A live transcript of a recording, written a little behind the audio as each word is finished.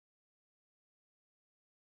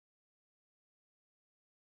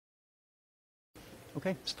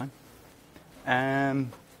Okay, it's time.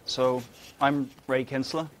 So I'm Ray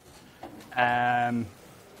Kinsella. I'm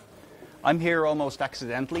here almost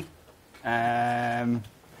accidentally, and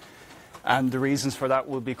the reasons for that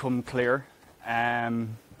will become clear.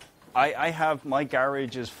 I have my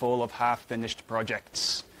garage is full of half-finished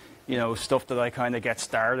projects, you know, stuff that I kind of get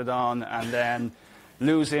started on and then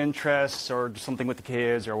lose interest or something with the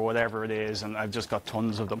kids or whatever it is, and I've just got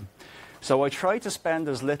tons of them. So I try to spend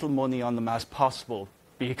as little money on them as possible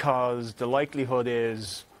because the likelihood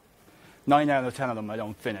is 9 out of 10 of them I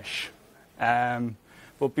don't finish.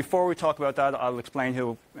 But before we talk about that, I'll explain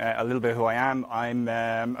a little bit who I am. I'm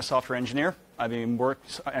a software engineer. I've been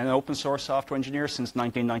an open source software engineer since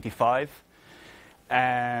 1995.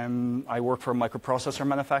 I work for a microprocessor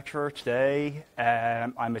manufacturer today.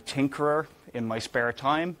 I'm a tinkerer in my spare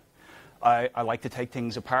time. I like to take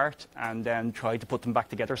things apart and then try to put them back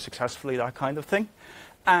together successfully, that kind of thing.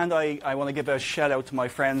 And I want to give a shout out to my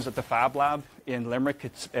friends at the Fab Lab in Limerick.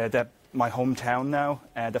 It's my hometown now.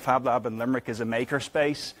 The Fab Lab in Limerick is a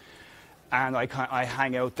makerspace. And I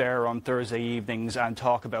hang out there on Thursday evenings and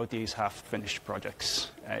talk about these half-finished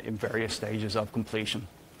projects in various stages of completion.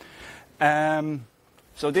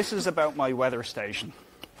 So this is about my weather station.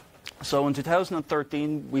 So in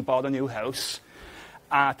 2013, we bought a new house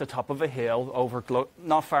at the top of a hill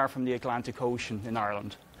not far from the Atlantic Ocean in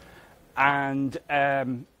Ireland. And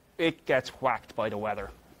it gets whacked by the weather.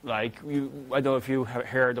 Like, I don't know if you've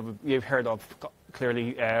heard of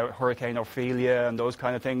clearly Hurricane Ophelia and those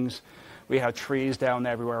kind of things. We have trees down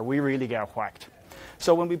everywhere. We really get whacked.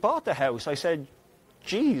 So when we bought the house, I said,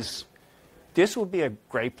 geez, this would be a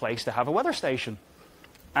great place to have a weather station.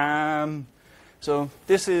 So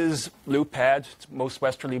this is Loop Head, it's most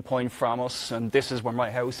westerly point from us, and this is where my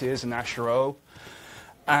house is in Ashrow.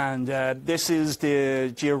 And this is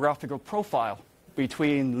the geographical profile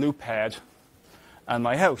between Loop Head and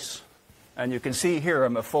my house. And you can see here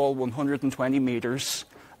I'm a full 120 meters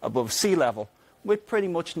above sea level, with pretty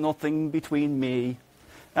much nothing between me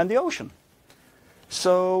and the ocean.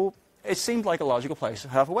 So it seemed like a logical place to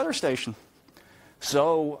have a weather station.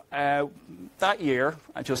 So that year,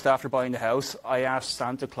 just after buying the house, I asked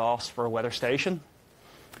Santa Claus for a weather station,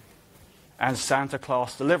 and Santa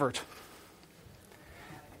Claus delivered.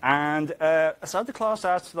 And Santa Claus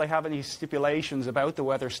asked, did I have any stipulations about the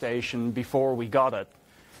weather station before we got it?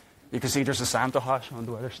 You can see there's a Santa hat on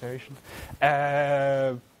the weather station.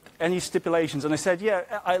 Any stipulations? And I said, yeah,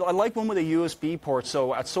 I like one with a USB port,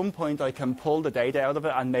 so at some point I can pull the data out of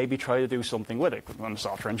it and maybe try to do something with it, because I'm a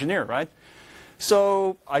software engineer, right?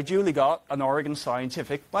 So I duly got an Oregon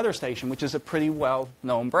Scientific weather station, which is a pretty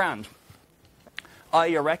well-known brand. I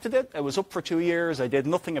erected it. It was up for 2 years. I did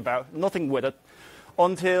nothing with it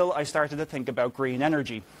until I started to think about green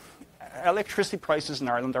energy. Electricity prices in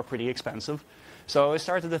Ireland are pretty expensive. So I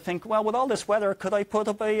started to think, well, with all this weather, could I put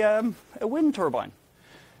up a wind turbine?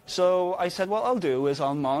 So I said, what I'll do is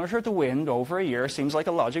I'll monitor the wind over a year. Seems like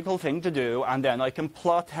a logical thing to do. And then I can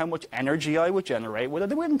plot how much energy I would generate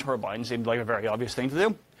with a wind turbine. Seemed like a very obvious thing to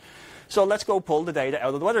do. So let's go pull the data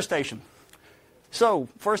out of the weather station. So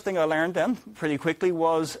first thing I learned then pretty quickly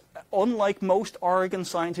was, unlike most Oregon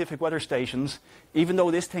Scientific weather stations, even though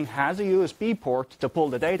this thing has a USB port to pull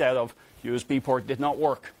the data out of, USB port did not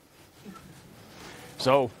work.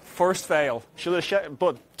 So first fail.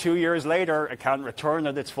 But 2 years later, I can't return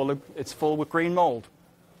it. It's full with green mold.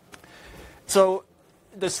 So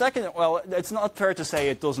the second, well, it's not fair to say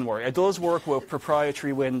it doesn't work. It does work with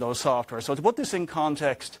proprietary Windows software. So to put this in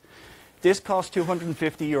context, this costs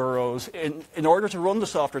 €250. In order to run the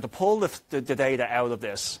software, to pull the data out of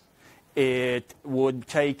this, it would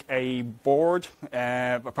take a board,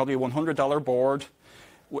 probably a $100 board,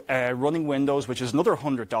 running Windows, which is another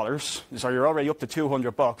 $100. So you're already up to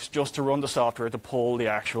 $200 just to run the software to pull the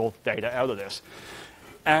actual data out of this.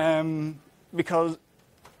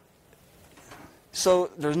 So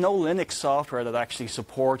there's no Linux software that actually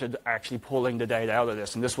supported pulling the data out of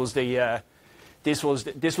this, and this was the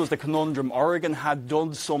conundrum. Oregon had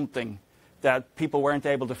done something that people weren't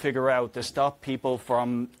able to figure out to stop people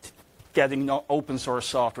from getting open source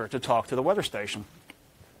software to talk to the weather station.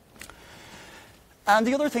 And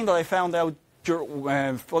the other thing that I found out,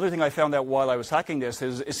 while I was hacking this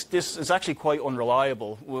is this is actually quite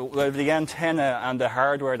unreliable. The antenna and the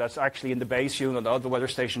hardware that's actually in the base unit of the weather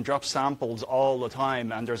station drops samples all the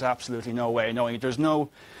time, and there's absolutely no way of knowing it.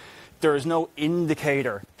 There is no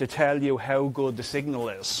indicator to tell you how good the signal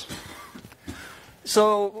is.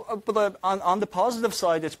 So, but on the positive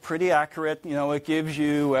side, it's pretty accurate. You know, it gives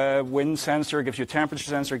you a wind sensor, it gives you a temperature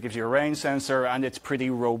sensor, it gives you a rain sensor, and it's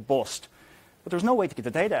pretty robust. But there's no way to get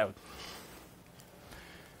the data out.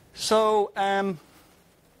 So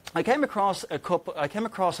I came across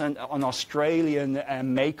an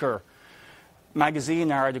Australian maker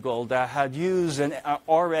magazine article that had used an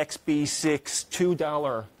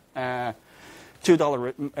RXB6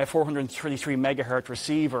 $2 433 megahertz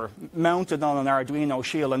receiver mounted on an Arduino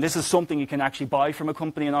shield. And this is something you can actually buy from a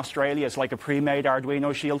company in Australia. It's like a pre-made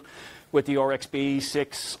Arduino shield with the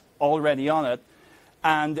RXB6 already on it.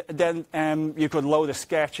 And then you could load a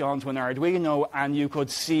sketch onto an Arduino, and you could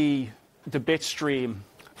see the bit stream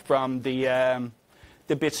from the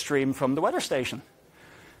weather station.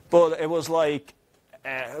 But it was like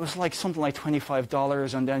something like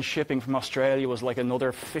 $25, and then shipping from Australia was like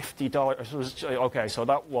another $50. Okay, so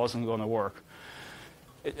that wasn't going to work.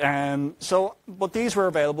 But these were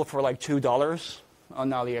available for like $2 on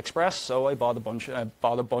AliExpress, so I bought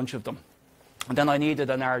a bunch of them. And then I needed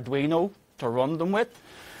an Arduino to run them with,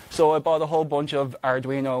 so I bought a whole bunch of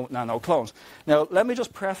Arduino Nano clones. Now, let me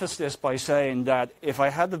just preface this by saying that if I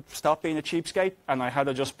had to stop being a cheapskate and I had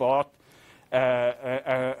to just bought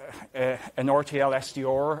an RTL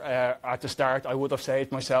SDR at the start, I would have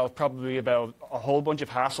saved myself probably about a whole bunch of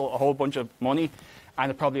hassle, a whole bunch of money,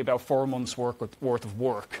 and probably about 4 months' worth of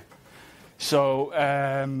work. So,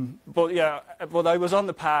 but I was on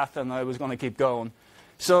the path, and I was going to keep going.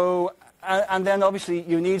 So, and then obviously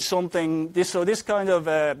you need something. The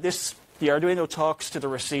Arduino talks to the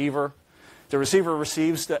receiver. The receiver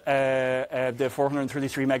receives the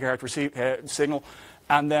 433 megahertz signal.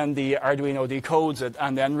 And then the Arduino decodes it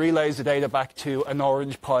and then relays the data back to an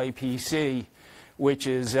Orange Pi PC, which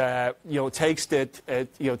is takes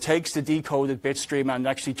the decoded bit stream and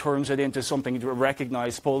actually turns it into something to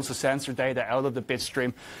recognize, pulls the sensor data out of the bit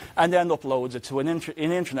stream, and then uploads it to an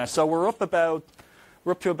internet. So we're up to about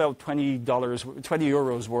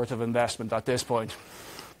 €20 worth of investment at this point.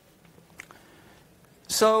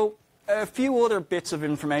 So a few other bits of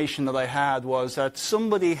information that I had was that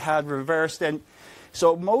somebody had reversed in.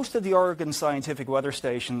 So most of the Oregon Scientific weather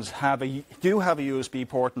stations do have a USB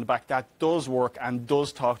port in the back that does work and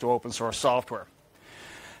does talk to open source software.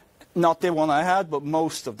 Not the one I had, but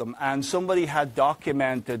most of them. And somebody had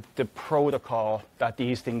documented the protocol that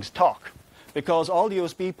these things talk, because all the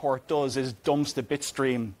USB port does is dumps the bit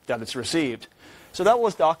stream that it's received. So that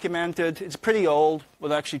was documented. It's pretty old,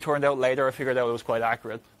 but actually turned out later I figured out it was quite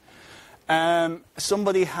accurate.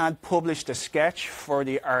 Somebody had published a sketch for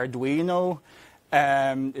the Arduino.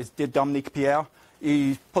 It did Dominique Pierre.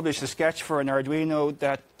 He published a sketch for an Arduino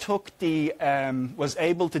that was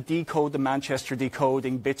able to decode the Manchester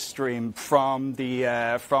decoding bit stream from the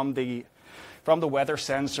weather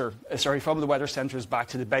sensor. From the weather sensors back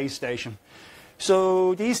to the base station.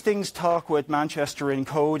 So these things talk with Manchester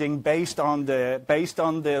encoding based on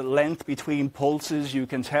the length between pulses. You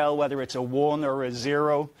can tell whether it's a 1 or a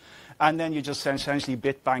 0, and then you just essentially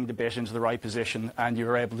bit bang the bit into the right position, and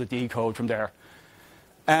you're able to decode from there.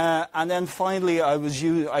 And then finally, I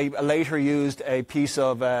later used a piece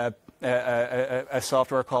of a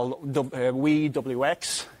software called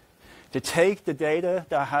WeWX to take the data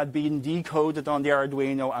that had been decoded on the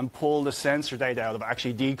Arduino and pull the sensor data out of it.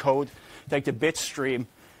 Actually take the bit stream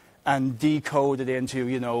and decode it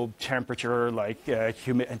into, temperature, like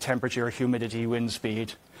temperature, humidity, wind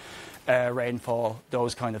speed, rainfall,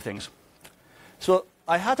 those kind of things. So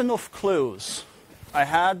I had enough clues. I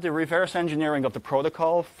had the reverse engineering of the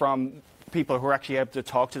protocol from people who were actually able to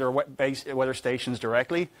talk to their weather stations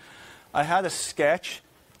directly. I had a sketch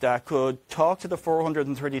that could talk to the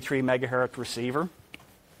 433 megahertz receiver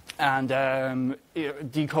and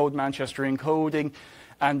decode Manchester encoding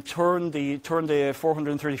and turn the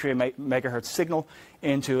 433 megahertz signal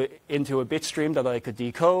into a bit stream that I could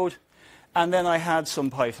decode. And then I had some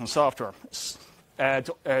Python software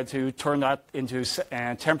to turn that into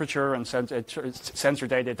temperature and sensor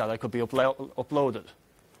data that could be uploaded.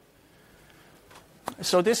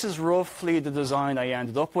 So this is roughly the design I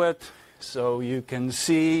ended up with. So you can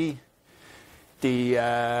see the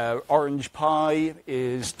Orange Pi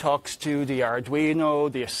talks to the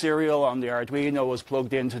Arduino. The serial on the Arduino was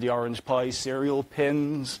plugged into the Orange Pi serial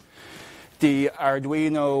pins. The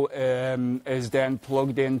Arduino is then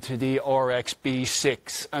plugged into the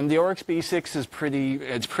RXB6, and the RXB6 is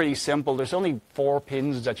pretty simple. There's only 4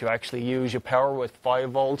 pins that you actually use. You power with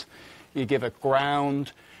 5 volts. You give it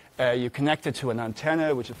ground. You connect it to an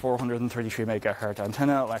antenna, which is a 433 megahertz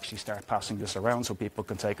antenna. I'll actually start passing this around so people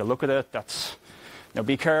can take a look at it. Now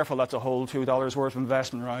be careful. That's a whole $2 worth of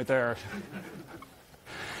investment right there.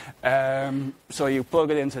 So you plug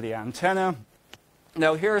it into the antenna.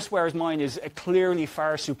 Now, here's where mine is clearly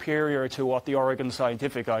far superior to what the Oregon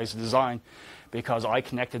Scientific guys designed, because I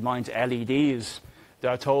connected mine to LEDs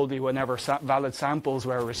that told me whenever valid samples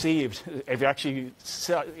were received. If you actually,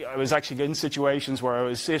 I was actually in situations where I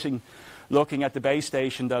was sitting looking at the base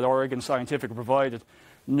station that Oregon Scientific provided,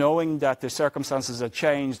 knowing that the circumstances had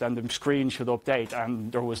changed and the screen should update,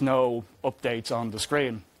 and there was no updates on the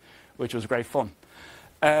screen, which was great fun.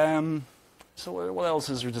 So what else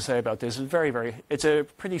is there to say about this? It's a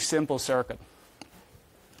pretty simple circuit.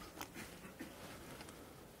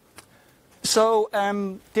 So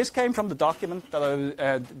this came from the document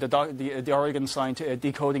that the Oregon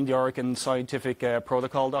decoding the Oregon Scientific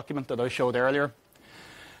Protocol document that I showed earlier,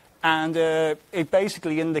 and it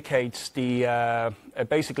basically indicates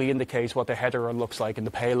what the header looks like and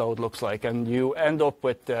the payload looks like, and you end up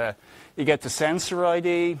with you get the sensor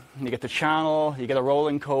ID, you get the channel, you get a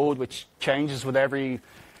rolling code which changes with every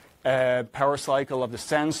power cycle of the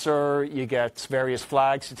sensor. You get various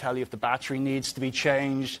flags to tell you if the battery needs to be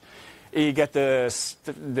changed. You get the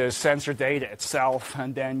sensor data itself,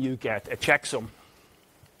 and then you get a checksum.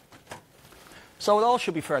 So it all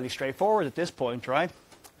should be fairly straightforward at this point, right?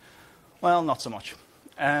 Well, not so much.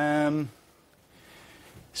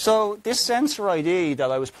 So this sensor ID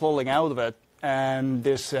that I was pulling out of it,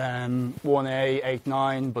 this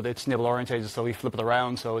 1A89, but it's nibble orientated, so we flip it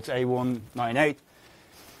around, so it's A198.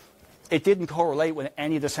 It didn't correlate with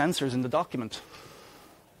any of the sensors in the document.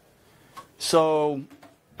 So,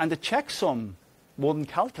 and the checksum wouldn't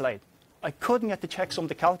calculate. I couldn't get the checksum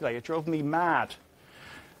to calculate. It drove me mad.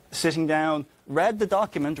 Sitting down, read the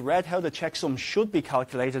document, read how the checksum should be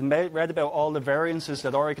calculated, read about all the variances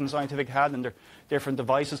that Oregon Scientific had in their different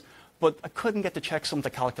devices, but I couldn't get the checksum to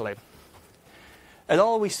calculate. It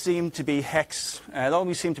always seemed to be hex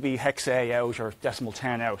A out or decimal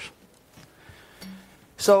 10 out.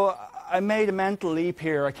 So I made a mental leap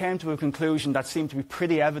here. I came to a conclusion that seemed to be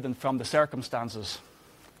pretty evident from the circumstances.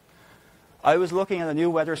 I was looking at a new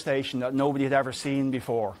weather station that nobody had ever seen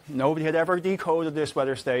before. Nobody had ever decoded this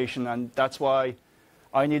weather station, and that's why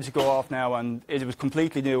I needed to go off now, and it was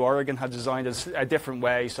completely new. Oregon had designed it a different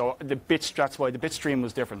way, so that's why the bit stream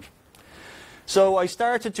was different. So I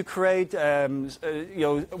started to create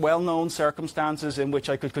well-known circumstances in which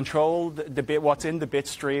I could control the bit, what's in the bit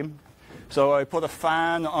stream. So I put a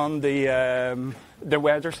fan on the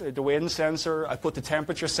wind sensor. I put the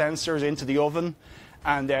temperature sensors into the oven,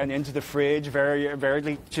 and then into the fridge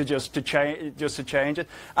very just to change it.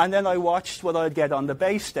 And then I watched what I'd get on the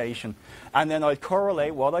base station. And then I'd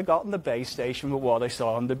correlate what I got on the base station with what I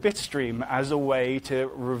saw on the bit stream as a way to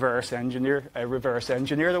reverse engineer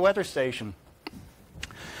the weather station.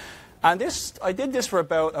 And I did this for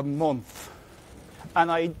about a month.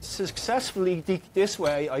 And I successfully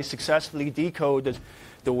decoded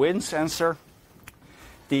the wind sensor,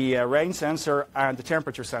 the rain sensor, and the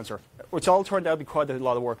temperature sensor, which all turned out to be quite a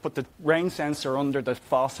lot of work. Put the rain sensor under the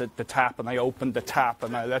faucet, the tap, and I opened the tap,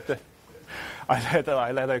 and I let it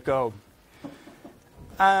go.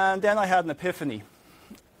 And then I had an epiphany.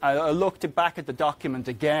 I looked back at the document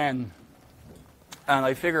again, and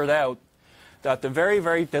I figured out that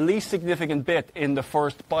the least significant bit in the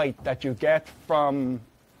first byte that you get from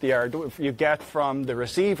the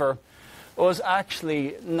receiver was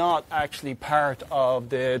actually not actually part of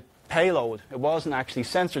the payload. It wasn't actually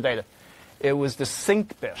sensor data. It was the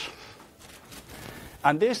sync bit.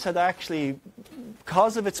 And this had actually,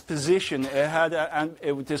 because of its position,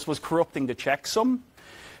 this was corrupting the checksum.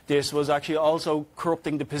 This was actually also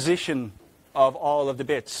corrupting the position of all of the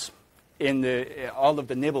bits all of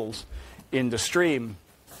the nibbles in the stream.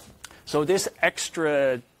 So this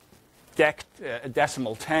extra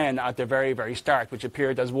decimal 10 at the very start, which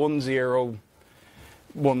appeared as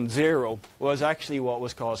 1010, was actually what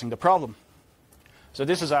was causing the problem. So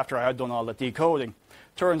this is after I had done all the decoding.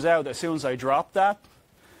 Turns out as soon as I dropped that,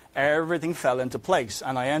 everything fell into place,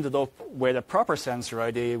 and I ended up with a proper sensor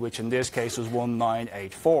ID, which in this case was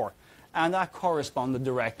 1984, and that corresponded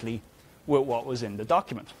directly with what was in the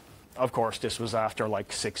document. Of course, this was after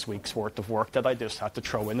like 6 weeks worth of work that I just had to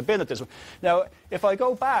throw in the bin at this one. Now, if I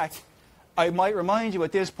go back, I might remind you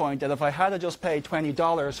at this point that if I had just paid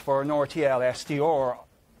 $20 for an RTL SDR,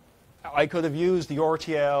 I could have used the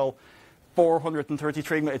RTL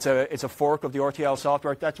 433. It's a fork of the RTL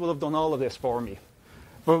software that would have done all of this for me.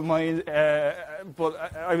 But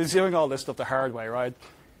I was doing all this stuff the hard way, right?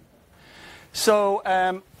 So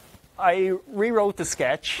I rewrote the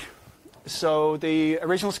sketch. So the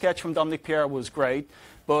original sketch from Dominic Pierre was great,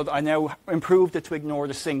 but I now improved it to ignore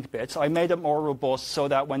the sync bits. I made it more robust so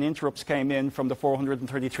that when interrupts came in from the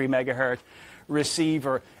 433 megahertz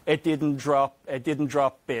receiver, it didn't drop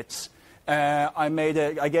bits.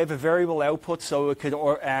 I gave a variable output so it could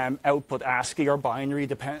output ASCII or binary.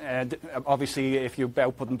 Obviously, if you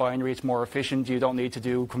output in binary, it's more efficient. You don't need to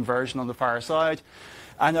do conversion on the far side.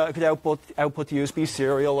 And I could output the USB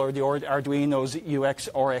serial or the Arduino's UX,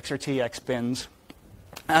 RX, or TX pins.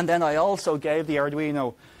 And then I also gave the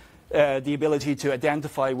Arduino the ability to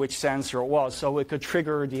identify which sensor it was, so it could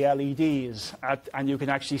trigger the LEDs, and you can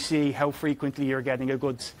actually see how frequently you're getting a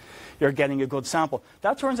good sample.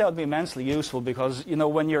 That turns out to be immensely useful because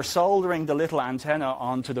when you're soldering the little antenna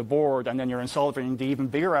onto the board and then you're soldering the even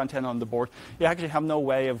bigger antenna on the board, you actually have no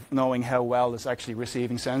way of knowing how well it's actually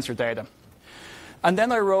receiving sensor data. And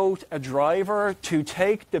then I wrote a driver to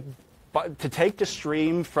take the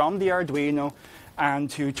stream from the Arduino and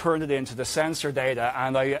to turn it into the sensor data,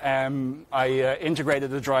 and I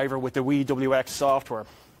integrated the driver with the WeWX software.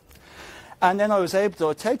 And then I was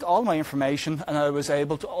able to take all my information and I was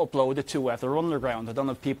able to upload it to Weather Underground. I don't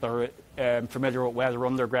know if people are familiar with Weather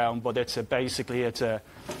Underground, but it's like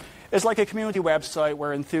a community website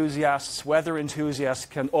where weather enthusiasts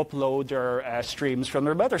can upload their streams from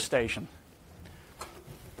their weather station.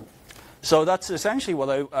 So that's essentially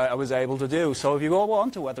what I was able to do. So if you go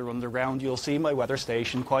on to Weather Underground, you'll see my weather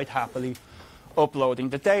station quite happily uploading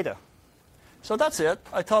the data. So that's it.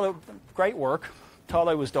 I thought great work. Thought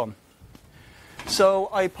I was done. So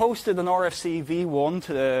I posted an RFC v1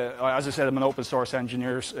 to the, as I said, I'm an open source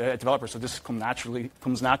engineer, developer, so this comes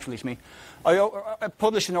naturally to me. I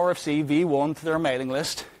published an RFC v1 to their mailing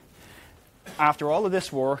list after all of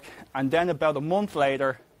this work, and then about a month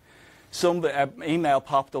later, some email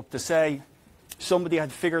popped up to say somebody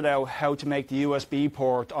had figured out how to make the USB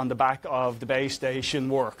port on the back of the base station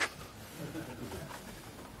work.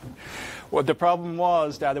 Well, the problem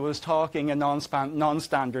was that it was talking a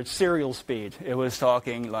non-standard serial speed. It was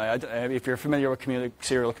talking, like, if you're familiar with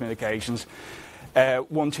serial communications,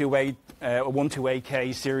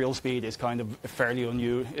 128K serial speed is kind of fairly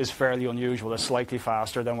unusual. It's slightly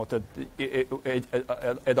faster than what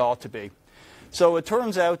it ought to be. So it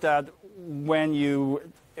turns out that when you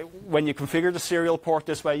configure the serial port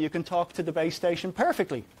this way, you can talk to the base station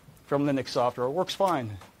perfectly from Linux software. It works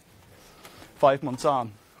fine. 5 months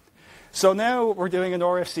on. So now we're doing an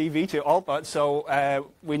RFC v2.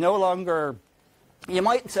 So we no longer, you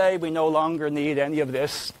might say we no longer need any of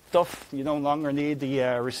this stuff. You no longer need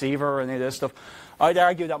the receiver or any of this stuff. I'd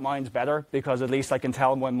argue that mine's better because at least I can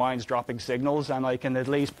tell when mine's dropping signals, and I can at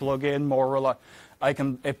least plug in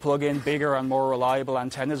plug in bigger and more reliable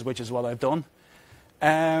antennas, which is what I've done.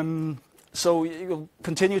 So you'll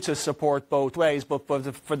continue to support both ways, but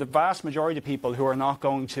for the vast majority of people who are not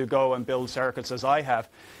going to go and build circuits as I have,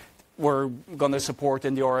 we're going to support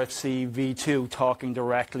in the RFC v2 talking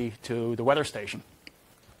directly to the weather station.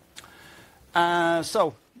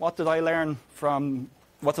 So what did I learn from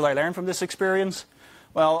this experience?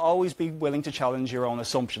 Well, always be willing to challenge your own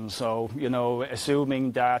assumptions. So,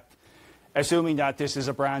 assuming that this is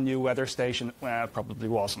a brand new weather station, well, it probably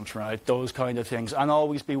wasn't, right? Those kind of things. And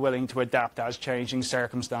always be willing to adapt as changing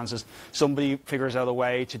circumstances. Somebody figures out a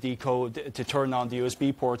way to decode, to turn on the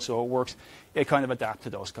USB port so it works. It kind of adapt to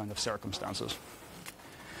those kind of circumstances.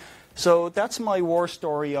 So that's my war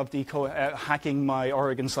story of hacking my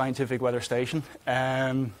Oregon Scientific weather station.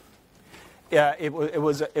 Yeah, it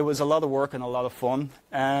was a lot of work and a lot of fun.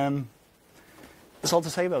 That's all to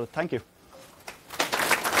say about it. Thank you.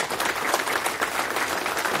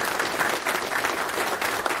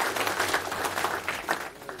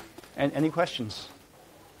 Any questions?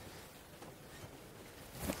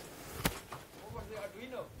 What was the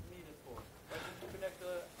Arduino needed for? Why did you connect to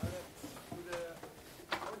the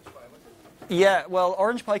Orange Pi? Was it? Yeah, well,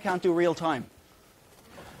 Orange Pi can't do real time.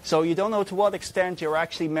 So you don't know to what extent you're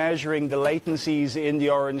actually measuring the latencies in the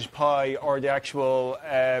Orange Pi or the actual,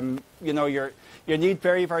 you need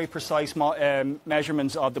very, very precise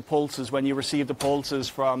measurements of the pulses when you receive the pulses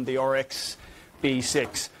from the RX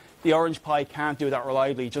B6. The Orange Pi can't do that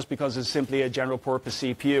reliably just because it's simply a general purpose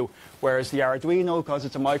CPU, whereas the Arduino, because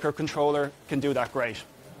it's a microcontroller, can do that great.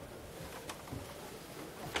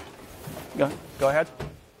 Go ahead.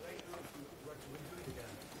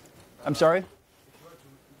 I'm sorry?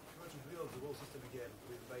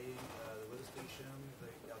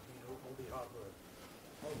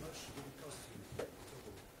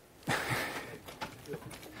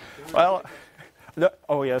 Well,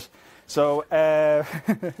 oh yes. So,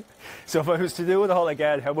 so if I was to do it all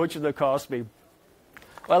again, how much would it cost me?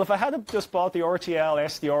 Well, if I had just bought the RTL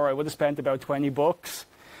SDR, I would have spent about $20.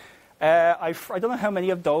 I don't know how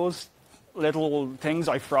many of those little things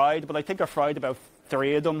I fried, but I think I fried about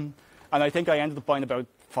 3 of them, and I think I ended up buying about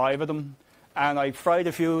 5 of them. And I fried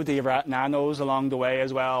a few of the nanos along the way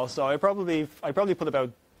as well. So I probably put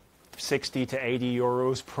about 60 to 80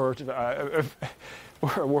 euros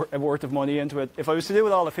worth of money into it. If I was to do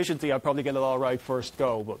it all efficiently, I'd probably get it all right first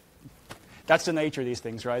go. But that's the nature of these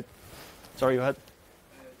things, right? Sorry, go ahead.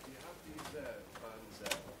 Do you have these plans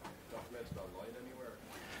documented online anywhere?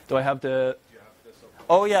 Do I have the... Do you have this up?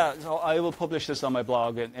 Oh, yeah. So I will publish this on my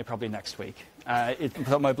blog probably next week.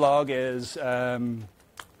 My blog is...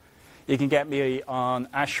 you can get me on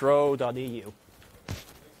ashro.eu.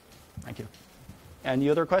 Thank you. Any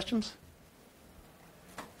other questions?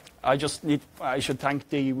 I should thank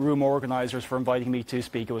the room organizers for inviting me to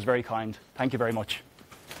speak. It was very kind. Thank you very much.